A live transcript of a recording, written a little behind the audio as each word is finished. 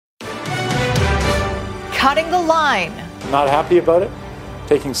cutting the line. Not happy about it,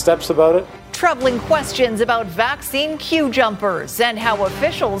 taking steps about it. Troubling questions about vaccine queue jumpers and how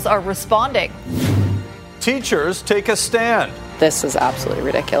officials are responding. Teachers take a stand. This is absolutely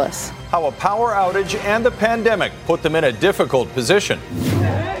ridiculous. How a power outage and the pandemic put them in a difficult position.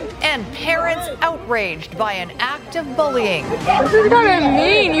 And parents outraged by an act of bullying. This is kind of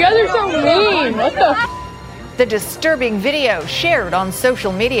mean. You guys are so mean. What the? The disturbing video shared on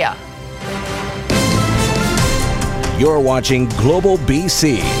social media. You're watching Global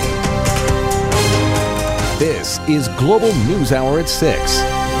BC. This is Global News Hour at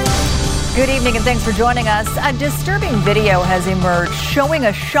 6. Good evening and thanks for joining us. A disturbing video has emerged showing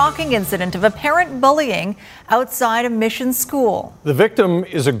a shocking incident of apparent bullying outside a Mission school. The victim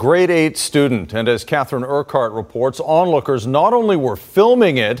is a grade 8 student, and as Catherine Urquhart reports, onlookers not only were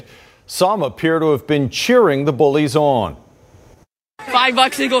filming it, some appear to have been cheering the bullies on.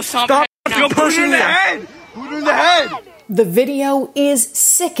 $5 and go stomp. Stop! Go person in the head! Put in the head! The video is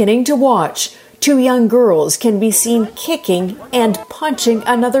sickening to watch. 2 young girls can be seen kicking and punching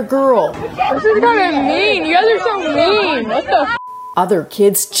another girl. This is kind of mean. You guys are so mean. What the? Other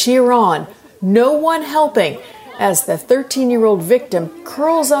kids cheer on, no one helping, as the 13-year-old victim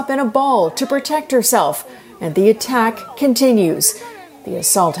curls up in a ball to protect herself, and the attack continues. The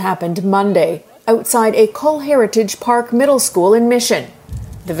assault happened Monday outside a Cull Heritage Park Middle School in Mission.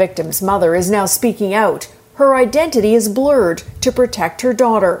 The victim's mother is now speaking out. Her identity is blurred to protect her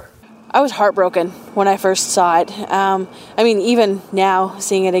daughter. I was heartbroken when I first saw it. Even now,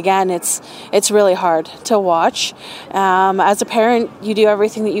 seeing it again, it's really hard to watch. As a parent, you do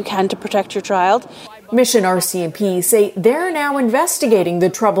everything that you can to protect your child. Mission RCMP say they're now investigating the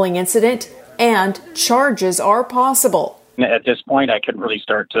troubling incident and charges are possible. At this point, I couldn't really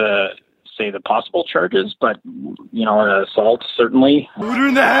start to say the possible charges, but, assault, certainly. Put her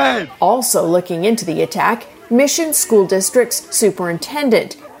in the head! Also looking into the attack, Mission School District's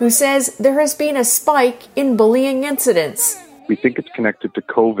superintendent, who says there has been a spike in bullying incidents. We think it's connected to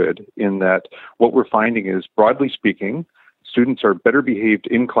COVID in that what we're finding is, broadly speaking, students are better behaved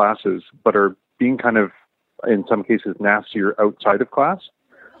in classes, but are being kind of, in some cases, nastier outside of class.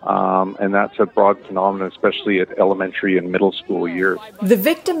 And that's a broad phenomenon, especially at elementary and middle school years. The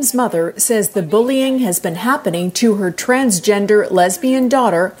victim's mother says the bullying has been happening to her transgender lesbian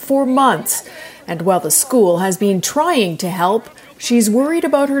daughter for months. And while the school has been trying to help, she's worried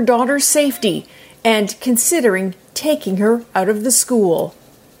about her daughter's safety and considering taking her out of the school.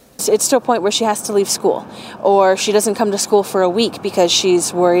 It's to a point where she has to leave school, or she doesn't come to school for a week because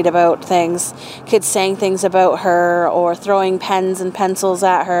she's worried about things, kids saying things about her or throwing pens and pencils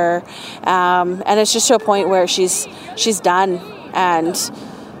at her. And it's just to a point where she's done and,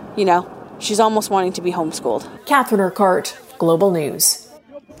 she's almost wanting to be homeschooled. Catherine Urquhart, Global News.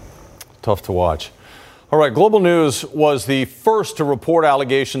 Tough to watch. All right, Global News was the first to report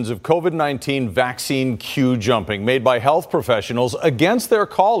allegations of COVID-19 vaccine queue jumping made by health professionals against their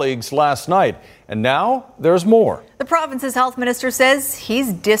colleagues last night. And now there's more. The province's health minister says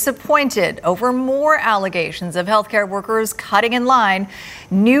he's disappointed over more allegations of healthcare workers cutting in line.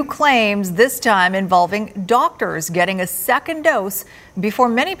 New claims this time involving doctors getting a second dose before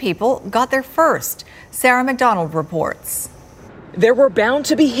many people got their first. Sarah McDonald reports. There were bound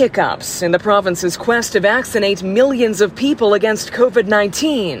to be hiccups in the province's quest to vaccinate millions of people against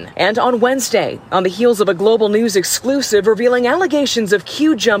COVID-19. And on Wednesday, on the heels of a Global News exclusive revealing allegations of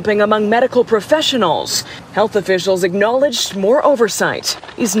queue jumping among medical professionals, health officials acknowledged more oversight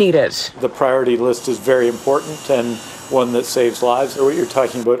is needed. The priority list is very important and one that saves lives. What you're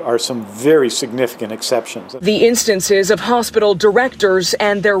talking about are some very significant exceptions. The instances of hospital directors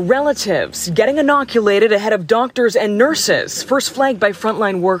and their relatives getting inoculated ahead of doctors and nurses, first flagged by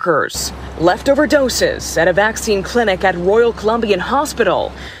frontline workers. Leftover doses at a vaccine clinic at Royal Columbian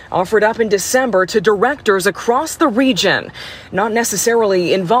Hospital, offered up in December to directors across the region, not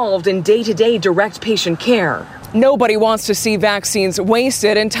necessarily involved in day-to-day direct patient care. Nobody wants to see vaccines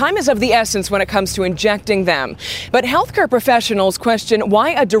wasted, and time is of the essence when it comes to injecting them. But healthcare professionals question why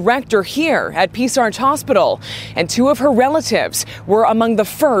a director here at Peace Arch Hospital and 2 of her relatives were among the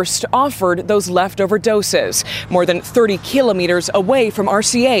first offered those leftover doses, more than 30 kilometers away from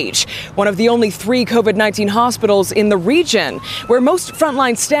RCH, one of the only 3 COVID-19 hospitals in the region where most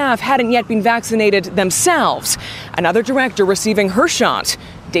frontline staff hadn't yet been vaccinated themselves. Another director receiving her shot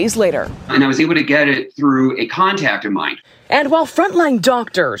days later. And I was able to get it through a contact of mine. And while frontline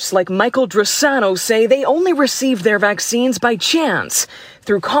doctors like Michael Dressano say they only received their vaccines by chance,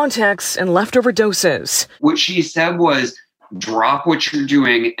 through contacts and leftover doses. What she said was, drop what you're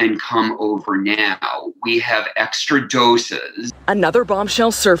doing and come over now. We have extra doses. Another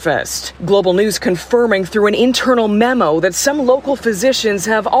bombshell surfaced. Global News confirming through an internal memo that some local physicians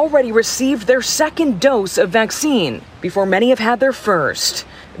have already received their second dose of vaccine before many have had their first.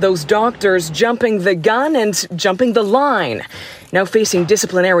 Those doctors jumping the gun and jumping the line, now facing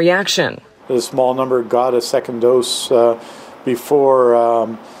disciplinary action. A small number got a second dose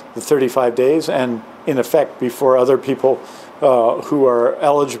before the 35 days, and in effect before other people who are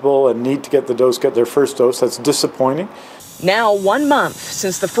eligible and need to get the dose get their first dose. That's disappointing. Now 1 month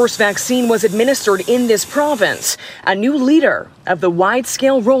since the first vaccine was administered in this province, a new leader of the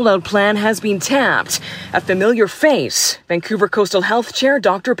wide-scale rollout plan has been tapped. A familiar face, Vancouver Coastal Health Chair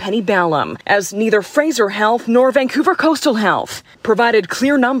Dr. Penny Ballum, as neither Fraser Health nor Vancouver Coastal Health provided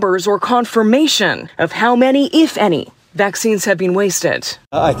clear numbers or confirmation of how many, if any, vaccines have been wasted.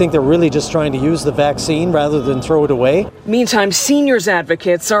 I think they're really just trying to use the vaccine rather than throw it away. Meantime, seniors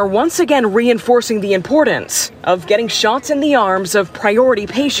advocates are once again reinforcing the importance of getting shots in the arms of priority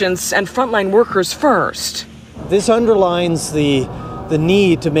patients and frontline workers first. This underlines the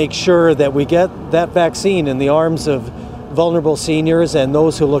need to make sure that we get that vaccine in the arms of vulnerable seniors and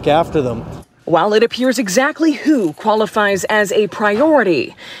those who look after them. While it appears exactly who qualifies as a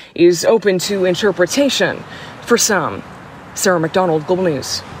priority is open to interpretation for some. Sarah McDonald, Global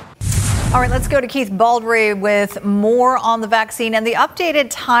News. All right, let's go to Keith Baldry with more on the vaccine and the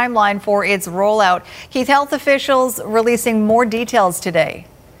updated timeline for its rollout. Keith, health officials releasing more details today.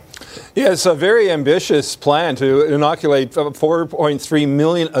 Yeah, it's a very ambitious plan to inoculate 4.3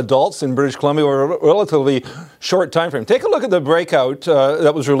 million adults in British Columbia over a relatively short time frame. Take a look at the breakout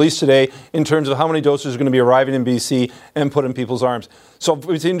that was released today in terms of how many doses are going to be arriving in BC and put in people's arms. So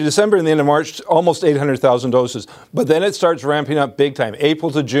between December and the end of March, almost 800,000 doses. But then it starts ramping up big time. April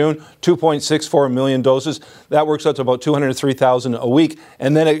to June, 2.64 million doses. That works out to about 203,000 a week.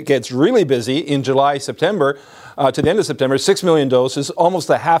 And then it gets really busy in July, September. To the end of September, 6 million doses, almost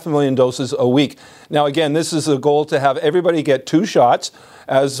 500,000 doses a week. Now, again, this is the goal to have everybody get 2 shots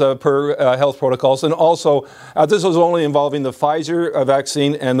as per health protocols. And also, this was only involving the Pfizer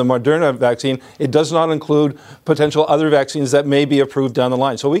vaccine and the Moderna vaccine. It does not include potential other vaccines that may be approved down the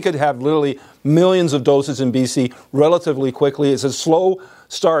line. So we could have literally millions of doses in BC relatively quickly. It's a slow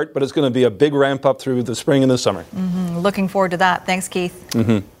start, but it's going to be a big ramp up through the spring and the summer. Looking forward to that. Thanks, Keith.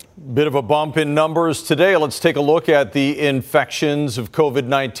 Bit of a bump in numbers today. Let's take a look at the infections of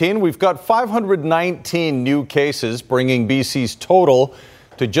COVID-19. We've got 519 new cases, bringing BC's total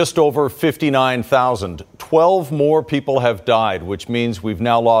to just over 59,000. 12 more people have died, which means we've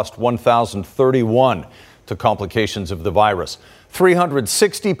now lost 1,031 to complications of the virus.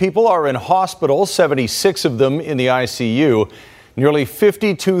 360 people are in hospital, 76 of them in the ICU. Nearly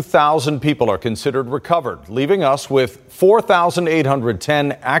 52,000 people are considered recovered, leaving us with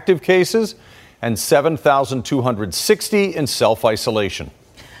 4,810 active cases and 7,260 in self-isolation.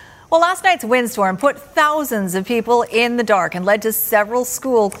 Well, last night's windstorm put thousands of people in the dark and led to several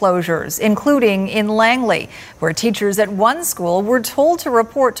school closures, including in Langley, where teachers at one school were told to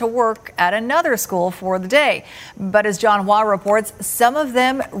report to work at another school for the day. But as John Hua reports, some of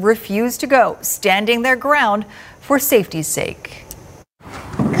them refused to go, standing their ground for safety's sake.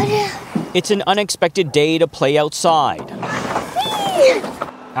 It's an unexpected day to play outside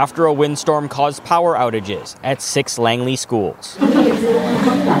after a windstorm caused power outages at 6 Langley schools.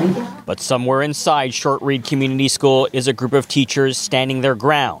 But somewhere inside Short Reed Community School is a group of teachers standing their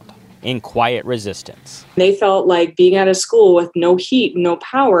ground in quiet resistance. They felt like being at a school with no heat, no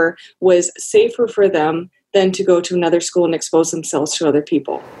power was safer for them than to go to another school and expose themselves to other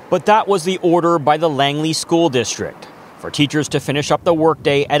people. But that was the order by the Langley School District for teachers to finish up the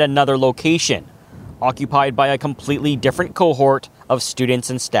workday at another location, occupied by a completely different cohort of students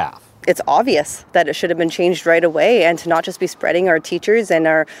and staff. It's obvious that it should have been changed right away, and to not just be spreading our teachers and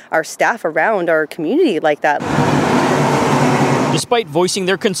our staff around our community like that. Despite voicing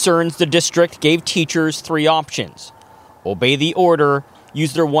their concerns, the district gave teachers 3 options: obey the order,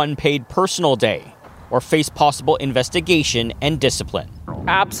 use their one paid personal day, or face possible investigation and discipline.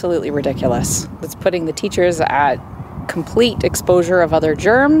 Absolutely ridiculous. It's putting the teachers at complete exposure of other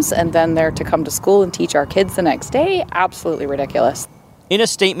germs, and then they're to come to school and teach our kids the next day. Absolutely ridiculous. In a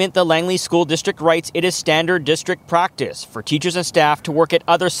statement, the Langley School District writes it is standard district practice for teachers and staff to work at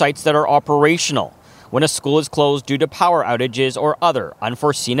other sites that are operational when a school is closed due to power outages or other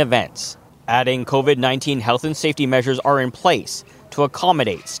unforeseen events. Adding COVID-19 health and safety measures are in place to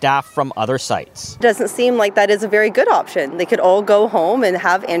accommodate staff from other sites. It doesn't seem like that is a very good option. They could all go home and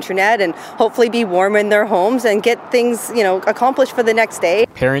have internet and hopefully be warm in their homes and get things, accomplished for the next day.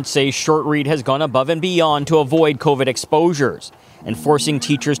 Parents say Short Read has gone above and beyond to avoid COVID exposures, and forcing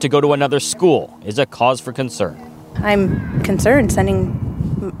teachers to go to another school is a cause for concern. I'm concerned sending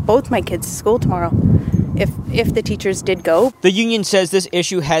both my kids to school tomorrow. If the teachers did go. The union says this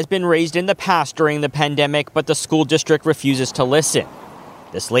issue has been raised in the past during the pandemic, but the school district refuses to listen.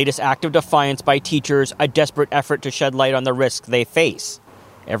 This latest act of defiance by teachers, a desperate effort to shed light on the risks they face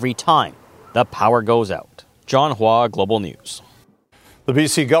every time the power goes out. John Hua, Global News. The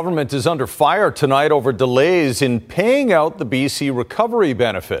BC government is under fire tonight over delays in paying out the BC recovery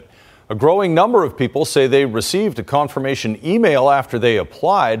benefit. A growing number of people say they received a confirmation email after they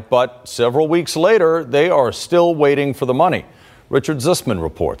applied, but several weeks later, they are still waiting for the money. Richard Zussman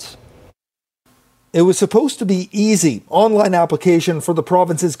reports. It was supposed to be easy online application for the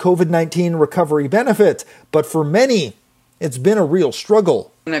province's COVID-19 recovery benefit, but for many, it's been a real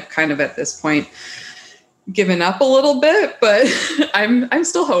struggle. And I've kind of at this point given up a little bit, but I'm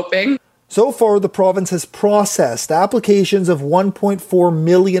still hoping. So far, the province has processed applications of 1.4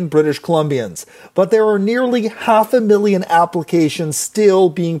 million British Columbians, but there are nearly 500,000 applications still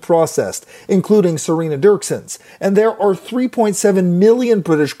being processed, including Serena Dirkson's, and there are 3.7 million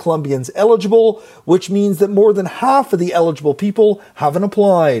British Columbians eligible, which means that more than half of the eligible people haven't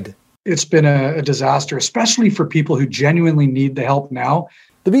applied. It's been a disaster, especially for people who genuinely need the help now.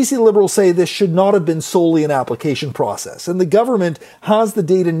 The BC Liberals say this should not have been solely an application process, and the government has the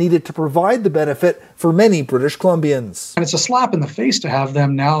data needed to provide the benefit for many British Columbians. And it's a slap in the face to have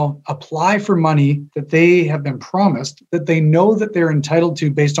them now apply for money that they have been promised, that they know that they're entitled to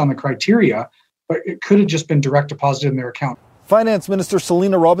based on the criteria, but it could have just been direct deposited in their account. Finance Minister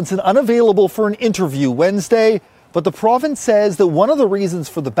Selina Robinson unavailable for an interview Wednesday, but the province says that one of the reasons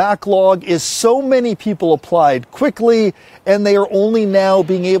for the backlog is so many people applied quickly and they are only now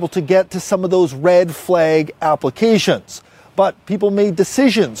being able to get to some of those red flag applications. But people made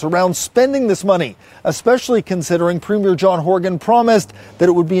decisions around spending this money, especially considering Premier John Horgan promised that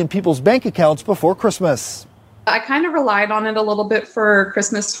it would be in people's bank accounts before Christmas. I kind of relied on it a little bit for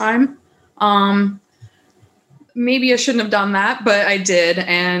Christmas time. Maybe I shouldn't have done that, but I did,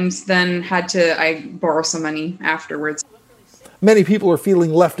 and then I borrow some money afterwards. Many people are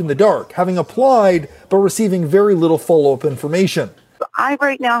feeling left in the dark, having applied, but receiving very little follow-up information. I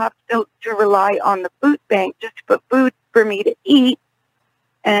right now have to rely on the food bank just to put food for me to eat,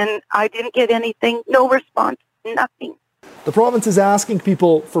 and I didn't get anything, no response, nothing. The province is asking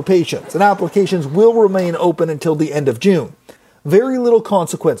people for patience, and applications will remain open until the end of June. Very little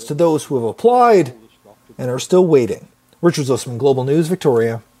consequence to those who have applied and are still waiting. Richard Zussman, Global News,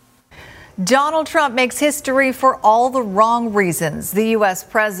 Victoria. Donald Trump makes history for all the wrong reasons. The U.S.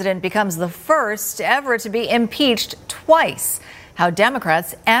 president becomes the first ever to be impeached twice. How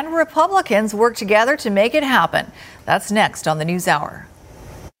Democrats and Republicans work together to make it happen. That's next on the News Hour.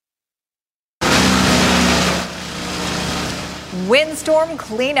 Windstorm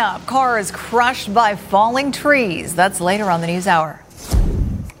cleanup. Cars crushed by falling trees. That's later on the News Hour.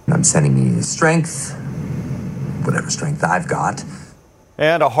 I'm sending you strength, whatever strength I've got.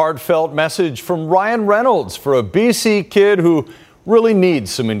 And a heartfelt message from Ryan Reynolds for a BC kid who really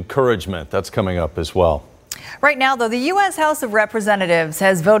needs some encouragement. That's coming up as well. Right now, though, the U.S. House of Representatives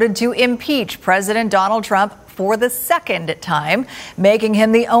has voted to impeach President Donald Trump for the second time, making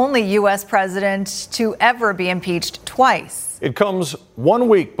him the only U.S. president to ever be impeached twice. It comes 1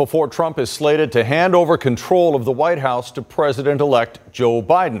 week before Trump is slated to hand over control of the White House to President-elect Joe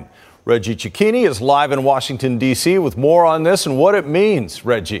Biden. Reggie Cecchini is live in Washington, D.C. with more on this and what it means.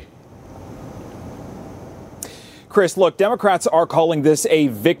 Reggie. Chris, look, Democrats are calling this a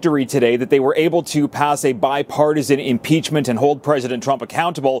victory today, that they were able to pass a bipartisan impeachment and hold President Trump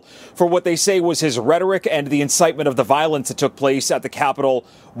accountable for what they say was his rhetoric and the incitement of the violence that took place at the Capitol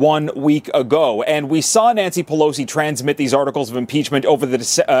 1 week ago. And we saw Nancy Pelosi transmit these articles of impeachment over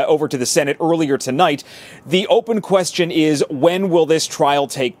to the Senate earlier tonight. The open question is, when will this trial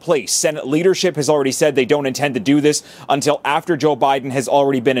take place? Senate leadership has already said they don't intend to do this until after Joe Biden has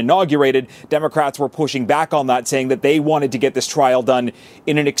already been inaugurated. Democrats were pushing back on that, saying that they wanted to get this trial done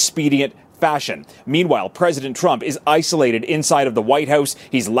in an expedient fashion. Meanwhile, President Trump is isolated inside of the White House.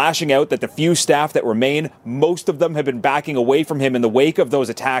 He's lashing out that the few staff that remain, most of them have been backing away from him in the wake of those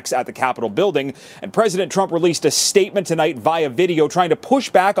attacks at the Capitol building. And President Trump released a statement tonight via video trying to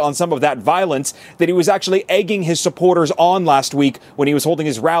push back on some of that violence that he was actually egging his supporters on last week when he was holding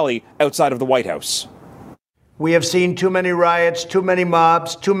his rally outside of the White House. We have seen too many riots, too many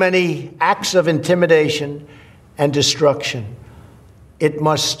mobs, too many acts of intimidation and destruction. It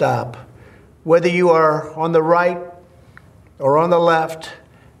must stop. Whether you are on the right or on the left,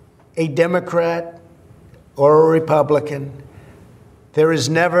 a Democrat or a Republican, there is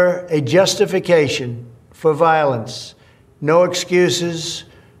never a justification for violence. No excuses,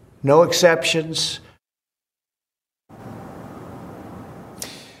 no exceptions.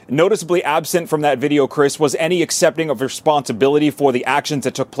 Noticeably absent from that video, Chris, was any accepting of responsibility for the actions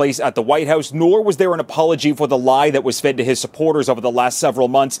that took place at the White House, nor was there an apology for the lie that was fed to his supporters over the last several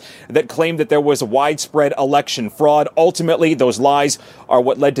months that claimed that there was widespread election fraud. Ultimately, those lies are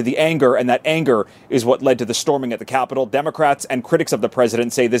what led to the anger, and that anger is what led to the storming at the Capitol. Democrats and critics of the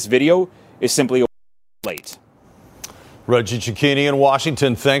president say this video is simply late. Reggie Cecchini in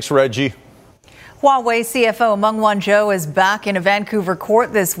Washington. Thanks, Reggie. Huawei CFO Meng Wanzhou is back in a Vancouver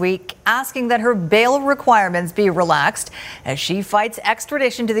court this week, asking that her bail requirements be relaxed as she fights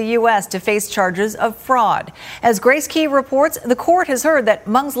extradition to the U.S. to face charges of fraud. As Grace Key reports, the court has heard that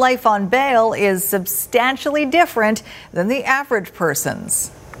Meng's life on bail is substantially different than the average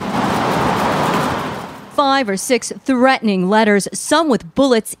person's. 5 or 6 threatening letters, some with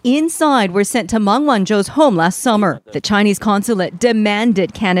bullets inside, were sent to Meng Wanzhou's home last summer. The Chinese consulate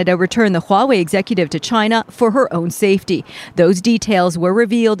demanded Canada return the Huawei executive to China for her own safety. Those details were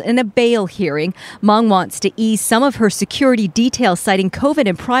revealed in a bail hearing. Meng wants to ease some of her security details, citing COVID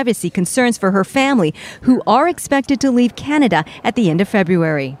and privacy concerns for her family, who are expected to leave Canada at the end of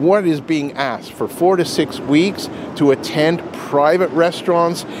February. What is being asked for 4 to 6 weeks to attend private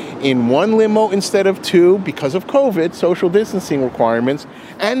restaurants in one limo instead of 2 because of COVID, social distancing requirements,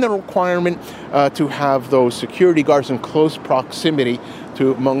 and the requirement to have those security guards in close proximity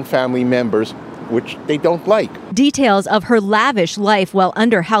to Meng family members, which they don't like. Details of her lavish life while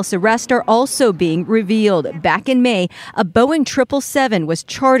under house arrest are also being revealed. Back in May, a Boeing 777 was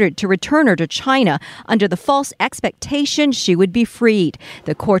chartered to return her to China under the false expectation she would be freed.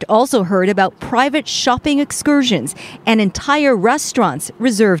 The court also heard about private shopping excursions and entire restaurants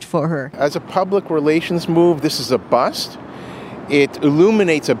reserved for her. As a public relations move, this is a bust. It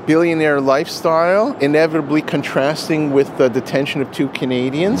illuminates a billionaire lifestyle, inevitably contrasting with the detention of 2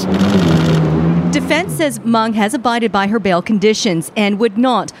 Canadians. Defense says Meng has abided by her bail conditions and would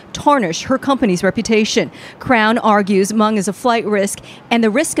not tarnish her company's reputation. Crown argues Meng is a flight risk and the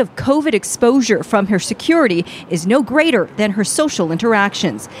risk of COVID exposure from her security is no greater than her social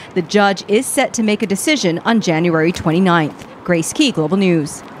interactions. The judge is set to make a decision on January 29th. Grace Key, Global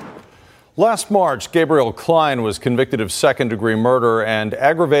News. Last March, Gabriel Klein was convicted of second-degree murder and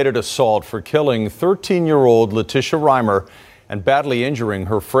aggravated assault for killing 13-year-old Letitia Reimer and badly injuring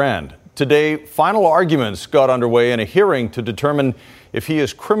her friend. Today, final arguments got underway in a hearing to determine if he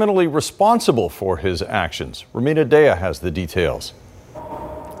is criminally responsible for his actions. Romina Dea has the details.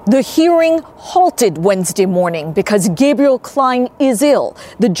 The hearing halted Wednesday morning because Gabriel Klein is ill.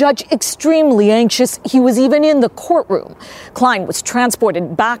 The judge extremely anxious he was even in the courtroom. Klein was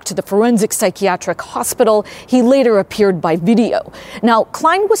transported back to the Forensic Psychiatric Hospital. He later appeared by video. Now,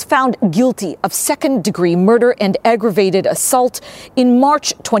 Klein was found guilty of second-degree murder and aggravated assault in March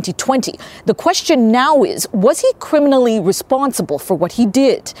 2020. The question now is, was he criminally responsible for what he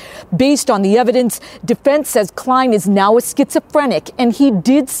did? Based on the evidence, defense says Klein is now a schizophrenic and he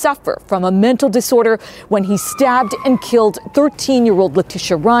did suffer from a mental disorder when he stabbed and killed 13-year-old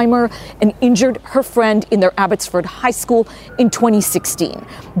Letitia Reimer and injured her friend in their Abbotsford High School in 2016.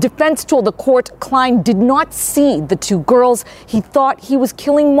 Defense told the court Klein did not see the 2 girls. He thought he was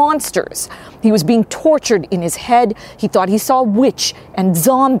killing monsters. He was being tortured in his head. He thought he saw a witch and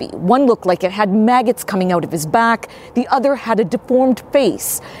zombie. One looked like it had maggots coming out of his back. The other had a deformed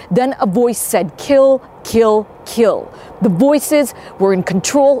face. Then a voice said, "Kill, kill, kill." The voices were in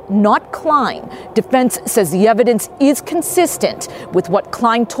control, not Klein. Defense says the evidence is consistent with what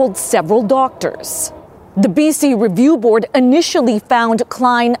Klein told several doctors. The BC Review Board initially found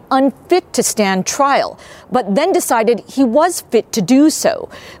Klein unfit to stand trial, but then decided he was fit to do so.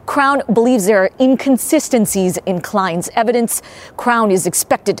 Crown believes there are inconsistencies in Klein's evidence. Crown is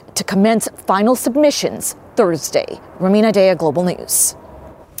expected to commence final submissions Thursday. Romina Dea, Global News.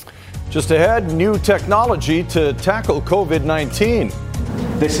 Just ahead, new technology to tackle COVID-19.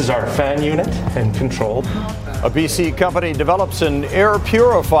 This is our fan unit and control. A BC company develops an air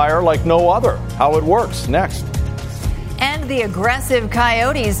purifier like no other. How it works, next. And the aggressive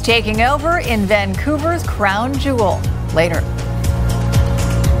coyotes taking over in Vancouver's crown jewel. Later.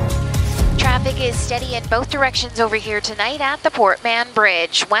 Traffic is steady in both directions over here tonight at the Port Mann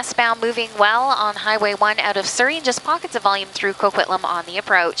Bridge. Westbound moving well on Highway 1 out of Surrey, and just pockets of volume through Coquitlam on the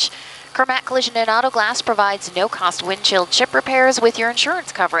approach. Kermac Collision and Auto Glass provides no-cost windshield chip repairs with your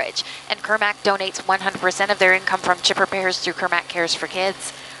insurance coverage. And Kermac donates 100% of their income from chip repairs through Kermac Cares for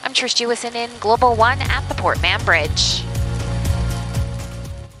Kids. I'm Trish Jewison in Global One at the Port Mann Bridge.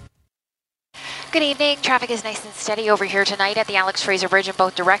 Good evening. Traffic is nice and steady over here tonight at the Alex Fraser Bridge in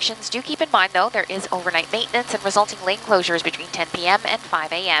both directions. Do keep in mind, though, there is overnight maintenance and resulting lane closures between 10 p.m. and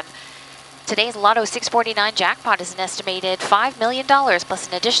 5 a.m. Today's Lotto 649 jackpot is an estimated $5 million plus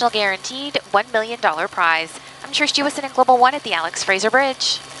an additional guaranteed $1 million prize. I'm Trish Jewison in Global One at the Alex Fraser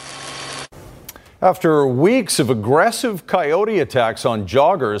Bridge. After weeks of aggressive coyote attacks on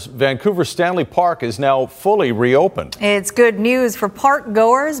joggers, Vancouver Stanley Park is now fully reopened. It's good news for park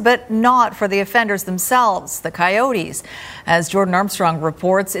goers, but not for the offenders themselves, the coyotes. As Jordan Armstrong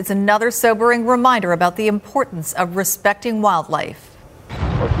reports, it's another sobering reminder about the importance of respecting wildlife.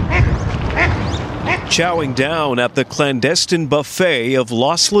 Chowing down at the clandestine buffet of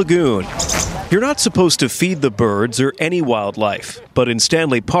Lost Lagoon. You're not supposed to feed the birds or any wildlife, but in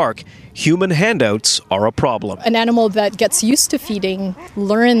Stanley Park, human handouts are a problem. An animal that gets used to feeding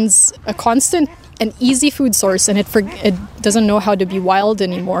learns a constant and easy food source, and it doesn't know how to be wild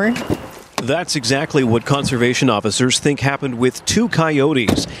anymore. That's exactly what conservation officers think happened with two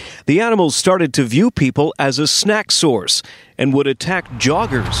coyotes. The animals started to view people as a snack source and would attack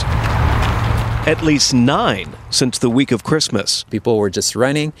joggers. At least 9 since the week of Christmas. People were just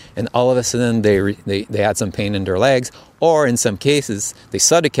running, and all of a sudden they had some pain in their legs, or in some cases they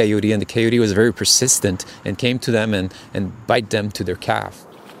saw the coyote, and the coyote was very persistent and came to them and bite them to their calf.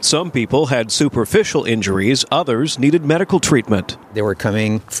 Some people had superficial injuries, others needed medical treatment. They were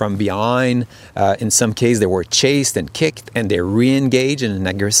coming from behind. In some cases, they were chased and kicked, and they re-engaged in an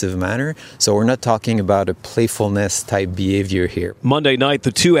aggressive manner. So we're not talking about a playfulness type behavior here. Monday night,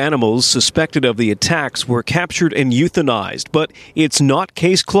 the 2 animals suspected of the attacks were captured and euthanized, but it's not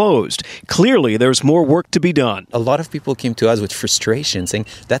case closed. Clearly, there's more work to be done. A lot of people came to us with frustration, saying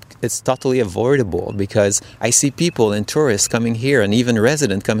that it's totally avoidable because I see people and tourists coming here, and even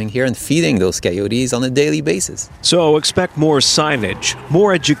residents coming here and feeding those coyotes on a daily basis. So expect more signage,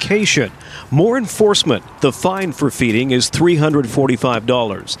 more education, more enforcement. The fine for feeding is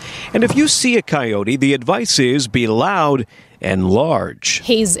 $345. And if you see a coyote, the advice is be loud and large.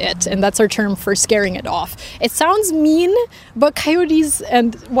 Haze it, and that's our term for scaring it off. It sounds mean, but coyotes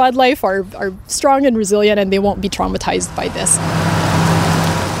and wildlife are strong and resilient, and they won't be traumatized by this.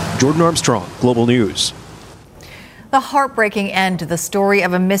 Jordan Armstrong, Global News. The heartbreaking end to the story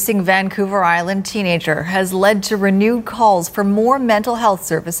of a missing Vancouver Island teenager has led to renewed calls for more mental health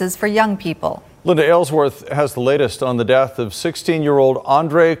services for young people. Linda Aylesworth has the latest on the death of 16-year-old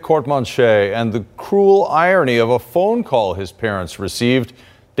Andre Courtemanche and the cruel irony of a phone call his parents received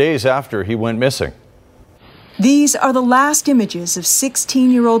days after he went missing. These are the last images of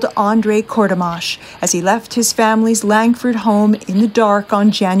 16-year-old Andre Courtemanche as he left his family's Langford home in the dark on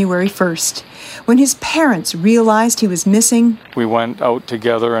January 1st. When his parents realized he was missing, we went out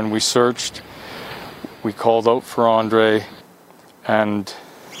together and we searched. We called out for Andre, and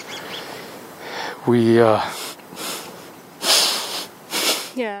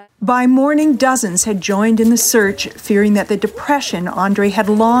By morning, dozens had joined in the search, fearing that the depression Andre had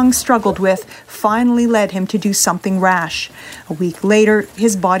long struggled with finally led him to do something rash. A week later,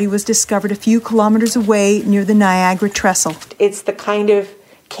 his body was discovered a few kilometers away near the Niagara Trestle. It's the kind of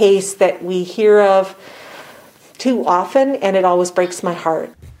case that we hear of too often, and it always breaks my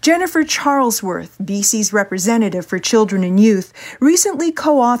heart. Jennifer Charlesworth, BC's representative for children and youth, recently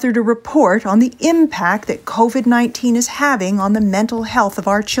co-authored a report on the impact that COVID-19 is having on the mental health of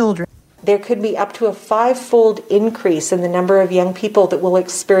our children. There could be up to a 5-fold increase in the number of young people that will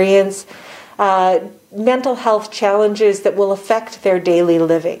experience mental health challenges that will affect their daily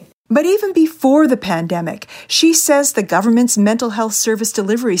living. But even before the pandemic, she says the government's mental health service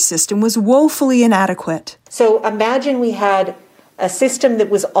delivery system was woefully inadequate. So imagine we had a system that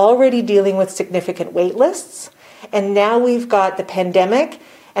was already dealing with significant wait lists, and now we've got the pandemic,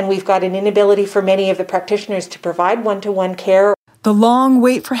 and we've got an inability for many of the practitioners to provide one-to-one care. The long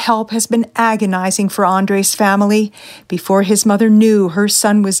wait for help has been agonizing for Andre's family. Before his mother knew her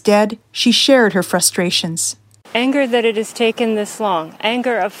son was dead, she shared her frustrations. Anger that it has taken this long,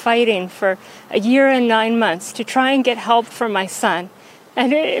 anger of fighting for a year and 9 months to try and get help for my son.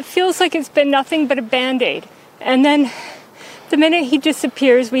 And it feels like it's been nothing but a Band-Aid. And then the minute he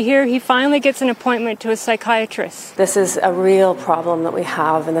disappears, we hear he finally gets an appointment to a psychiatrist. This is a real problem that we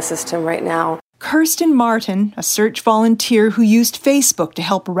have in the system right now. Kirsten Martin, a search volunteer who used Facebook to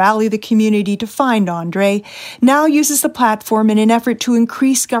help rally the community to find Andre, now uses the platform in an effort to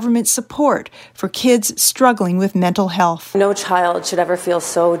increase government support for kids struggling with mental health. No child should ever feel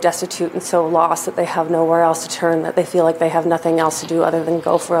so destitute and so lost that they have nowhere else to turn, that they feel like they have nothing else to do other than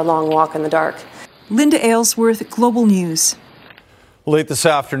go for a long walk in the dark. Linda Aylesworth, Global News. Late this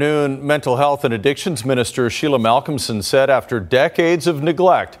afternoon, Mental Health and Addictions Minister Sheila Malcolmson said after decades of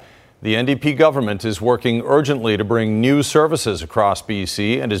neglect, the NDP government is working urgently to bring new services across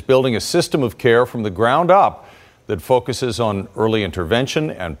BC and is building a system of care from the ground up that focuses on early intervention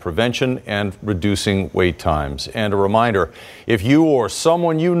and prevention and reducing wait times. And a reminder, if you or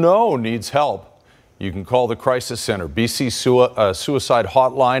someone you know needs help, you can call the Crisis Center, BC Suicide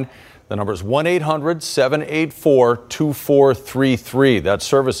Hotline. The number is 1-800-784-2433. That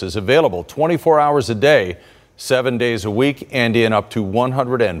service is available 24 hours a day, 7 days a week, and in up to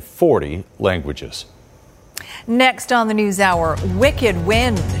 140 languages. Next on the News Hour, wicked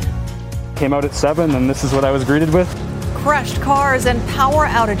wind. Came out at 7, and this is what I was greeted with. Crushed cars and power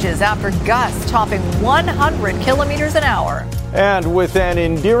outages after gusts topping 100 kilometers an hour. And with an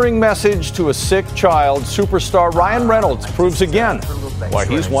endearing message to a sick child, superstar Ryan Reynolds proves again why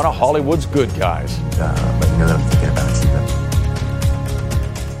he's one of Hollywood's good guys.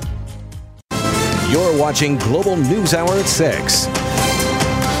 You're watching Global News Hour at 6.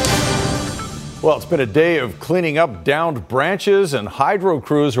 Well, it's been a day of cleaning up downed branches, and hydro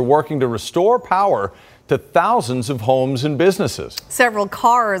crews are working to restore power to thousands of homes and businesses. Several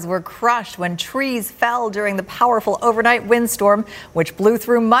cars were crushed when trees fell during the powerful overnight windstorm, which blew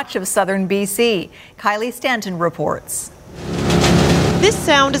through much of southern BC. Kylie Stanton reports. This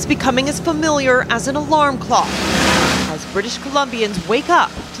sound is becoming as familiar as an alarm clock as British Columbians wake up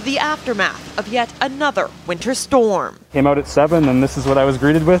to the aftermath of yet another winter storm. Came out at 7, and this is what I was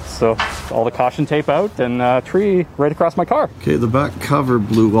greeted with. So all the caution tape out and a tree right across my car. Okay, the back cover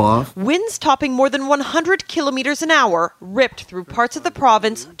blew off. Winds topping more than 100 kilometers an hour ripped through parts of the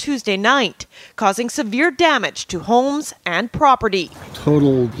province Tuesday night, causing severe damage to homes and property.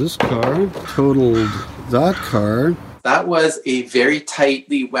 Totaled this car, totaled that car. That was a very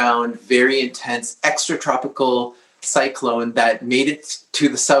tightly wound, very intense, extratropical cyclone that made it to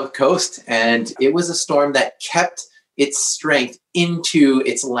the south coast, and it was a storm that kept its strength into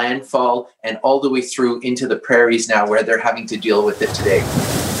its landfall and all the way through into the prairies now, where they're having to deal with it today.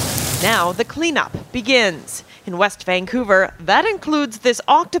 Now the cleanup begins. In West Vancouver, that includes this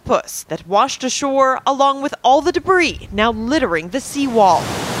octopus that washed ashore along with all the debris now littering the seawall.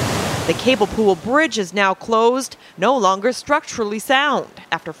 The Cable Pool Bridge is now closed, no longer structurally sound,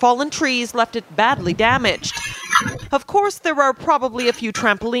 after fallen trees left it badly damaged. Of course, there are probably a few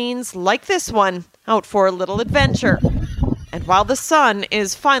trampolines, like this one, out for a little adventure. And while the sun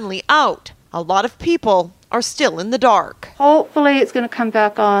is finally out, a lot of people are still in the dark. Hopefully it's going to come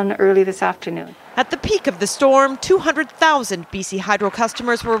back on early this afternoon. At the peak of the storm, 200,000 BC Hydro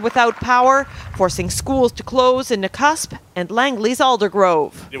customers were without power, forcing schools to close in Nakusp and Langley's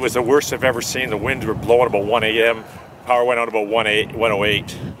Aldergrove. It was the worst I've ever seen. The winds were blowing about 1 a.m. Power went out about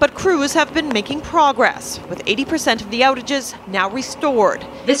 1:08. But crews have been making progress, with 80% of the outages now restored.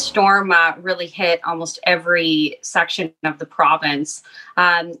 This storm really hit almost every section of the province.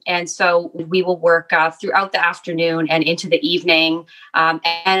 And so we will work throughout the afternoon and into the evening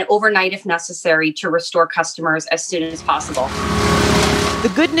and overnight if necessary to restore customers as soon as possible. The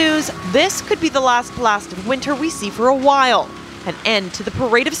good news, this could be the last blast of winter we see for a while. An end to the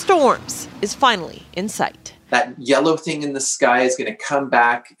parade of storms is finally in sight. That yellow thing in the sky is going to come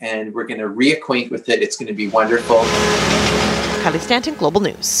back, and we're going to reacquaint with it. It's going to be wonderful. Kylie Stanton, Global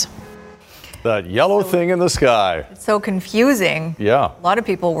News. That yellow thing in the sky. It's so confusing. Yeah. A lot of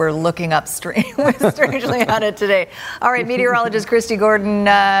people were looking up strangely on it today. All right, meteorologist Christy Gordon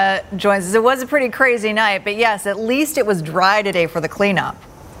joins us. It was a pretty crazy night, but yes, at least it was dry today for the cleanup.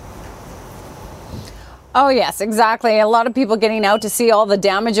 Oh, yes, exactly. A lot of people getting out to see all the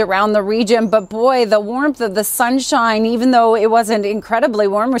damage around the region. But boy, the warmth of the sunshine, even though it wasn't incredibly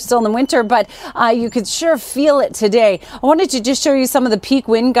warm, we're still in the winter, but you could sure feel it today. I wanted to just show you some of the peak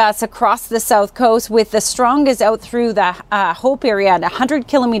wind gusts across the south coast, with the strongest out through the Hope area at 100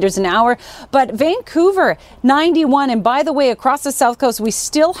 kilometers an hour. But Vancouver, 91. And by the way, across the south coast, we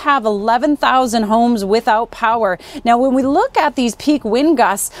still have 11,000 homes without power. Now, when we look at these peak wind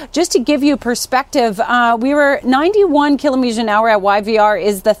gusts, just to give you perspective, we were 91 kilometers an hour at YVR,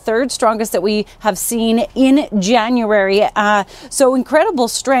 is the third strongest that we have seen in January. So incredible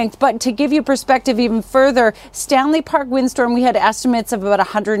strength. But to give you perspective even further, Stanley Park windstorm, we had estimates of about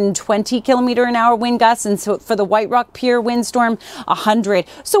 120 kilometer an hour wind gusts. And so for the White Rock Pier windstorm, 100.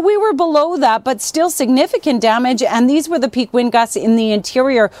 So we were below that, but still significant damage. And these were the peak wind gusts in the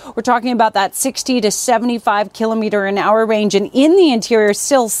interior. We're talking about that 60 to 75 kilometer an hour range. And in the interior,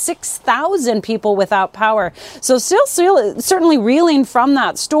 still 6,000 people without power. So still certainly reeling from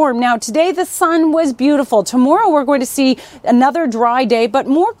that storm. Now, today the sun was beautiful. Tomorrow we're going to see another dry day, but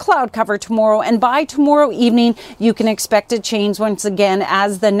more cloud cover tomorrow. And by tomorrow evening, you can expect a change once again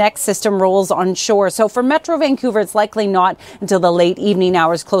as the next system rolls on shore. So for Metro Vancouver, it's likely not until the late evening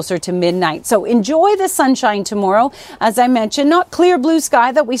hours closer to midnight. So enjoy the sunshine tomorrow. As I mentioned, not clear blue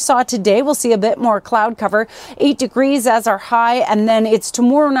sky that we saw today. We'll see a bit more cloud cover. 8 degrees as our high. And then it's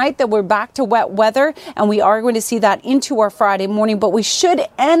tomorrow night that we're back to wet weather. And we are going to see that into our Friday morning. But we should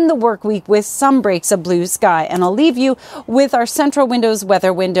end the work week with some breaks of blue sky. And I'll leave you with our Central Windows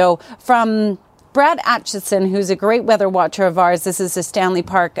weather window from Brad Atchison, who's a great weather watcher of ours. This is the Stanley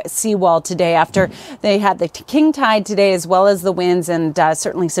Park seawall today after they had the king tide today as well as the winds, and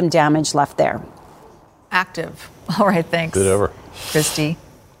certainly some damage left there. Active. All right, thanks. Good ever. Christy.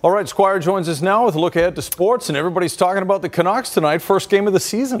 All right, Squire joins us now with a look ahead to sports, and everybody's talking about the Canucks tonight, first game of the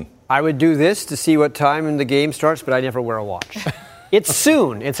season. I would do this to see what time the game starts, but I never wear a watch. It's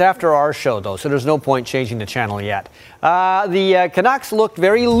soon. It's after our show, though, so there's no point changing the channel yet. The Canucks looked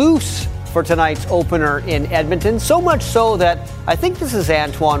very loose for tonight's opener in Edmonton, so much so that I think this is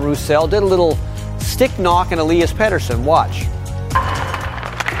Antoine Roussel, did a little stick knock on Elias Pettersson. Watch.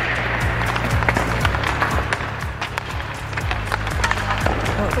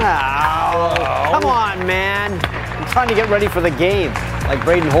 Oh, come on, man. I'm trying to get ready for the game, like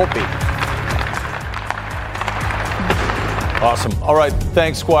Braden Holtby. Awesome. All right,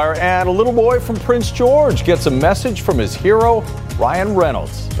 thanks, Squire. And a little boy from Prince George gets a message from his hero, Ryan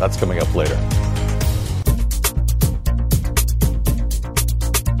Reynolds. That's coming up later.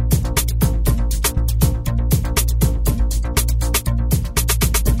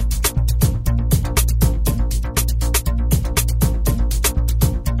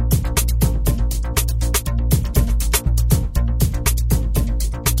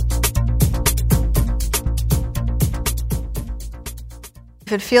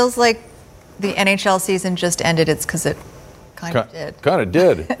 If it feels like the NHL season just ended, it's because it kind of did. Kind of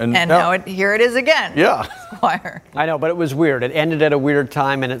did. And now here it is again. Yeah. Squire. I know, but it was weird. It ended at a weird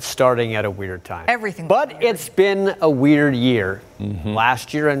time, and it's starting at a weird time. Everything. But it's been a weird year,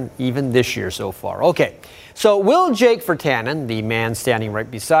 last year and even this year so far. Okay, so will Jake Virtanen, the man standing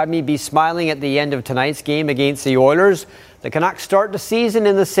right beside me, be smiling at the end of tonight's game against the Oilers? The Canucks start the season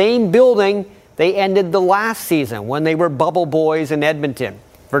in the same building they ended the last season when they were bubble boys in Edmonton.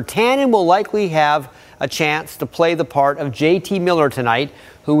 Virtanen will likely have a chance to play the part of JT Miller tonight,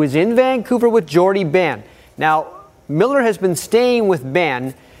 who is in Vancouver with Jordy Ben. Now, Miller has been staying with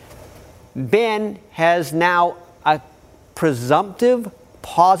Ben. Ben has now a presumptive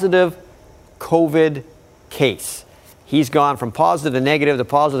positive COVID case. He's gone from positive to negative to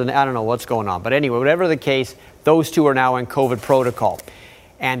positive, and I don't know what's going on. But anyway, whatever the case, those two are now in COVID protocol.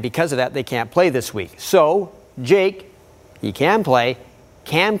 And because of that, they can't play this week. So, Jake, he can play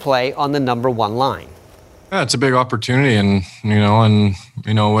on the number one line. Yeah, it's a big opportunity, and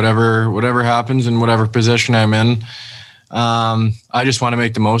whatever happens in whatever position I'm in, I just want to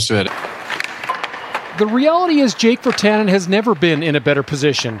make the most of it. The reality is Jake Virtanen has never been in a better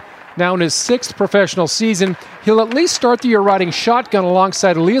position. Now in his 6th professional season, he'll at least start the year riding shotgun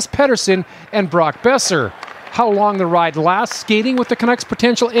alongside Elias Pettersson and Brock Boeser. How long the ride lasts skating with the Canucks'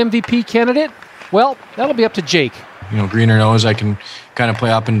 potential MVP candidate? Well, that'll be up to Jake. Greener knows I can kind of play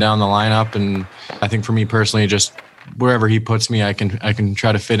up and down the lineup, and I think for me personally, just wherever he puts me, I can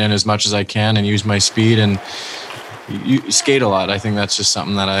try to fit in as much as I can and use my speed and you skate a lot. I think that's just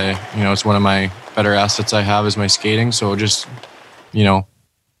something that it's one of my better assets I have is my skating. So just a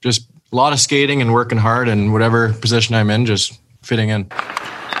lot of skating and working hard, and whatever position I'm in, just fitting in.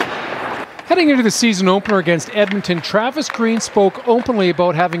 Heading into the season opener against Edmonton, Travis Green spoke openly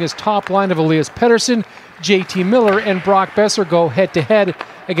about having his top line of Elias Pettersson, JT Miller, and Brock Boeser go head-to-head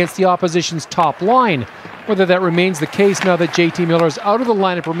against the opposition's top line. Whether that remains the case now that JT Miller is out of the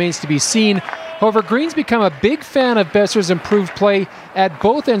lineup remains to be seen. However, Green's become a big fan of Boeser's improved play at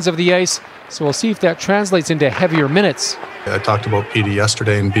both ends of the ice, so we'll see if that translates into heavier minutes. I talked about PD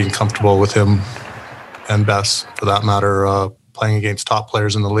yesterday and being comfortable with him and Bess, for that matter, playing against top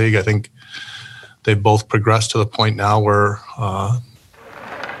players in the league. I think they've both progressed to the point now where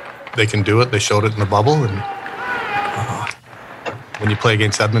they can do it. They showed it in the bubble. And when you play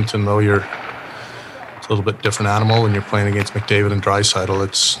against Edmonton, though, it's a little bit different animal. When you're playing against McDavid and Draisaitl,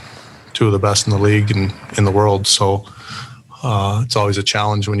 it's two of the best in the league and in the world. So it's always a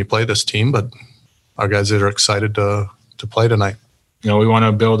challenge when you play this team, but our guys are excited to play tonight. We want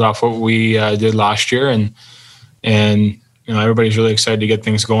to build off what we did last year, and everybody's really excited to get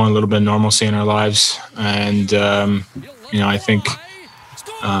things going, a little bit of normalcy in our lives. And I think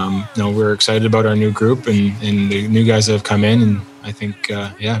we're excited about our new group and the new guys that have come in, and I think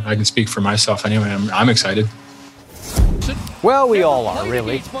I can speak for myself anyway. I'm excited. Well, we all are,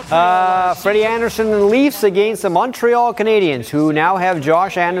 really. Freddie Anderson and the Leafs against the Montreal Canadiens, who now have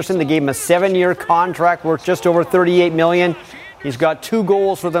Josh Anderson. They gave him a 7-year contract worth just over $38 million. He's got 2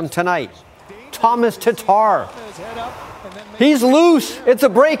 goals for them tonight. Thomas Tatar. He's loose. It's a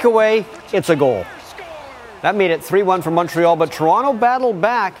breakaway. It's a goal. That made it 3-1 for Montreal, but Toronto battled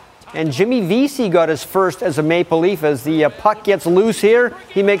back, and Jimmy Vesey got his first as a Maple Leaf. As the puck gets loose here,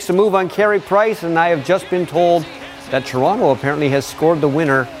 he makes a move on Carey Price, and I have just been told that Toronto apparently has scored the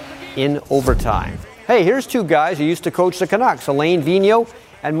winner in overtime. Hey, here's 2 guys who used to coach the Canucks, Alain Vigneault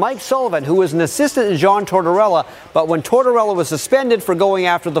and Mike Sullivan, who was an assistant to John Tortorella, but when Tortorella was suspended for going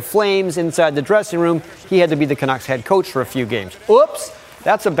after the Flames inside the dressing room, he had to be the Canucks head coach for a few games. Oops,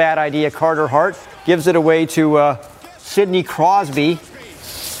 that's a bad idea. Carter Hart gives it away to Sidney Crosby,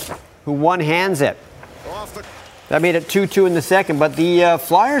 who one-hands it. That made it 2-2 in the second, but the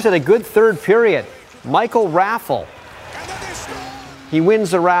Flyers had a good third period. Michael Raffl. He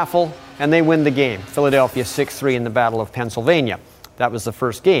wins the raffle, and they win the game. Philadelphia 6-3 in the Battle of Pennsylvania. That was the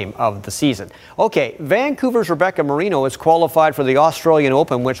first game of the season. Okay, Vancouver's Rebecca Marino is qualified for the Australian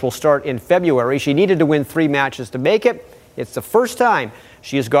Open, which will start in February. She needed to win 3 matches to make it. It's the first time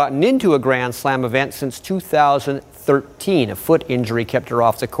she has gotten into a Grand Slam event since 2013. A foot injury kept her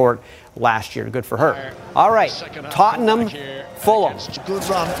off the court last year. Good for her. All right, Tottenham, Fulham. Good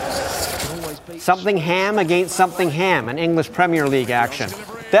run. Something against Something, an English Premier League action.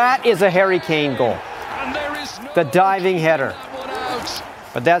 That is a Harry Kane goal. The diving header.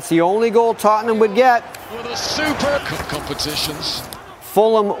 But that's the only goal Tottenham would get. Competitions.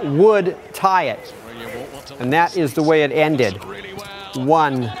 Fulham would tie it. And that is the way it ended.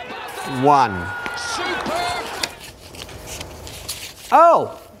 1-1.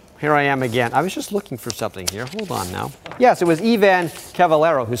 Oh! Here I am again. I was just looking for something here. Hold on now. Yes, it was Ivan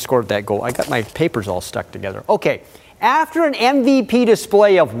Cavallero who scored that goal. I got my papers all stuck together. Okay. After an MVP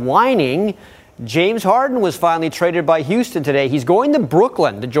display of whining, James Harden was finally traded by Houston today. He's going to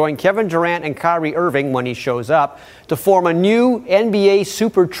Brooklyn to join Kevin Durant and Kyrie Irving when he shows up to form a new NBA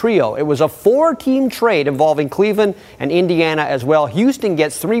super trio. It was a 4-team trade involving Cleveland and Indiana as well. Houston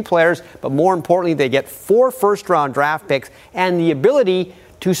gets 3 players, but more importantly, they get 4 first-round draft picks and the ability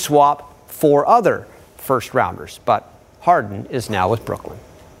to swap 4 other first-rounders. But Harden is now with Brooklyn.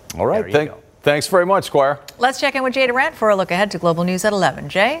 All right, thanks very much, Squire. Let's check in with Jay Durant for a look ahead to Global News at 11.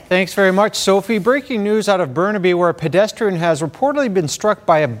 Jay? Thanks very much, Sophie. Breaking news out of Burnaby, where a pedestrian has reportedly been struck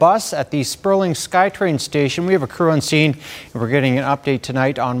by a bus at the Sperling SkyTrain station. We have a crew on scene, and we're getting an update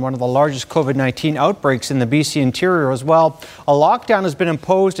tonight on one of the largest COVID-19 outbreaks in the BC interior as well. A lockdown has been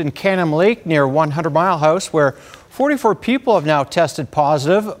imposed in Canham Lake near 100 Mile House, where 44 people have now tested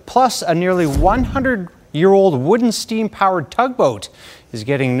positive, plus a nearly 100-year-old wooden steam-powered tugboat is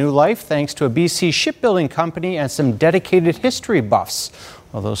getting new life thanks to a BC shipbuilding company and some dedicated history buffs.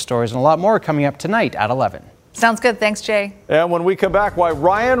 Well, those stories and a lot more coming up tonight at 11. Sounds good. Thanks, Jay. And when we come back, why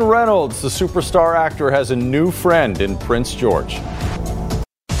Ryan Reynolds, the superstar actor, has a new friend in Prince George.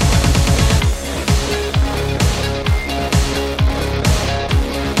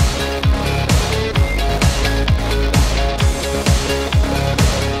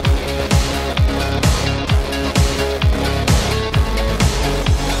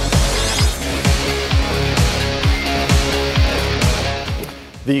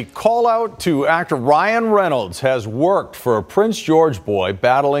 The call out to actor Ryan Reynolds has worked for a Prince George boy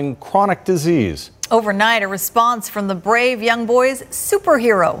battling chronic disease. Overnight, a response from the brave young boy's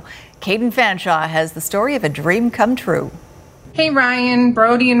superhero. Caden Fanshawe has the story of a dream come true. Hey Ryan,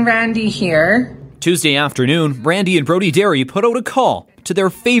 Brody and Randy here. Tuesday afternoon, Randy and Brody Derry put out a call to their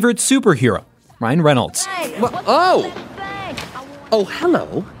favorite superhero, Ryan Reynolds. Oh,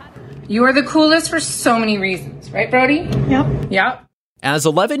 hello. You are the coolest for so many reasons, right, Brody? Yep. As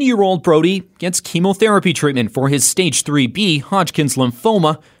 11-year-old Brody gets chemotherapy treatment for his stage 3B Hodgkin's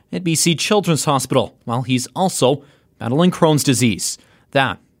lymphoma at BC Children's Hospital, while he's also battling Crohn's disease.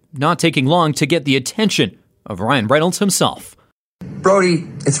 That not taking long to get the attention of Ryan Reynolds himself. Brody,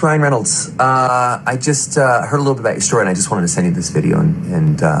 it's Ryan Reynolds. I just heard a little bit about your story, and I just wanted to send you this video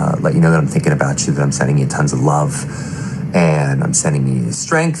and let you know that I'm thinking about you, that I'm sending you tons of love, and I'm sending you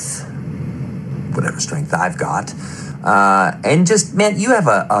strength, whatever strength I've got. And just, man, you have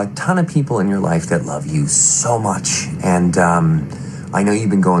a ton of people in your life that love you so much, and I know you've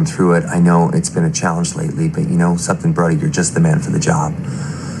been going through it. I know it's been a challenge lately, but you know something, Brody, you're just the man for the job.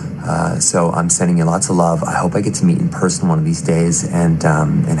 So I'm sending you lots of love. I hope I get to meet in person one of these days, and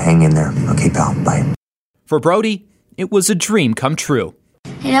hang in there. Okay, pal. Bye. For Brody, it was a dream come true.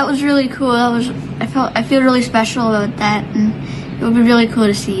 Hey, that was really cool. I feel really special about that, and it would be really cool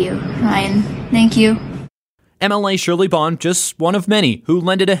to see you, Ryan. Thank you. MLA Shirley Bond, just one of many who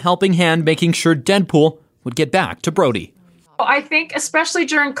lended a helping hand making sure Deadpool would get back to Brody. I think especially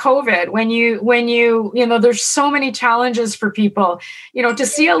during COVID, when you know, there's so many challenges for people, you know, to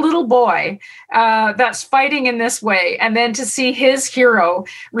see a little boy that's fighting in this way, and then to see his hero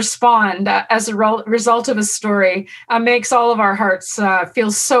respond as a result of a story makes all of our hearts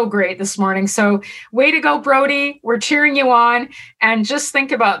feel so great this morning. So way to go, Brody. We're cheering you on. And just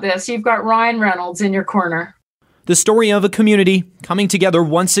think about this. You've got Ryan Reynolds in your corner. The story of a community coming together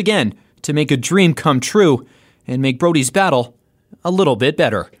once again to make a dream come true and make Brody's battle a little bit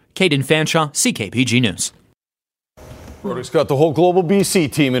better. Caden Fanshaw, CKPG News. Brody's got the whole Global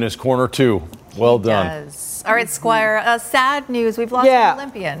BC team in his corner, too. Well done. Yes. All right, Squire, sad news. We've lost an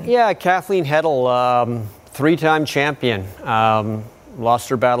Olympian. Yeah, Kathleen Heddle, three-time champion. Lost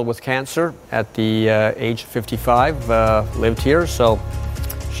her battle with cancer at the age of 55, lived here, so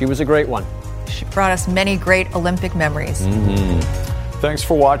she was a great one. She brought us many great Olympic memories. Thanks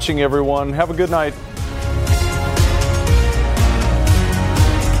for watching, everyone. Have a good night.